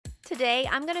Today,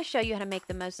 I'm going to show you how to make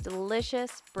the most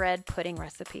delicious bread pudding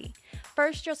recipe.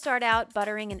 First, you'll start out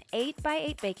buttering an 8 by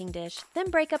 8 baking dish, then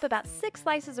break up about 6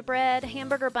 slices of bread,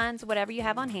 hamburger buns, whatever you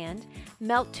have on hand.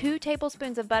 Melt 2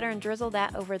 tablespoons of butter and drizzle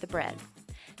that over the bread.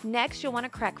 Next, you'll want to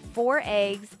crack 4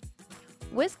 eggs.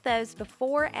 Whisk those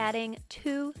before adding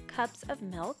 2 cups of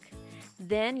milk.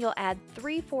 Then you'll add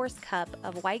 3/4 cup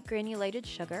of white granulated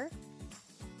sugar,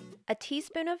 a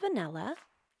teaspoon of vanilla,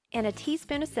 and a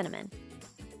teaspoon of cinnamon.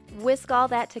 Whisk all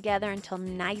that together until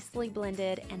nicely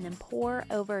blended and then pour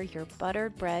over your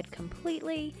buttered bread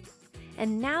completely.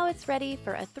 And now it's ready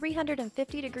for a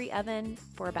 350-degree oven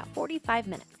for about 45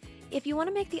 minutes. If you want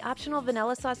to make the optional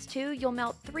vanilla sauce too, you'll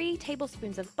melt 3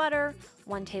 tablespoons of butter,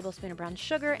 1 tablespoon of brown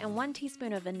sugar, and 1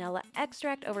 teaspoon of vanilla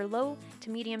extract over low to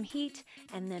medium heat,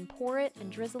 and then pour it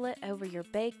and drizzle it over your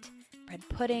baked bread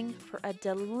pudding for a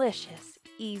delicious,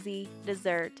 easy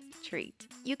dessert treat.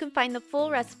 You can find the full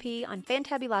recipe on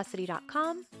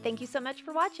Fantabulosity.com. Thank you so much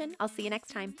for watching. I'll see you next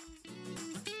time.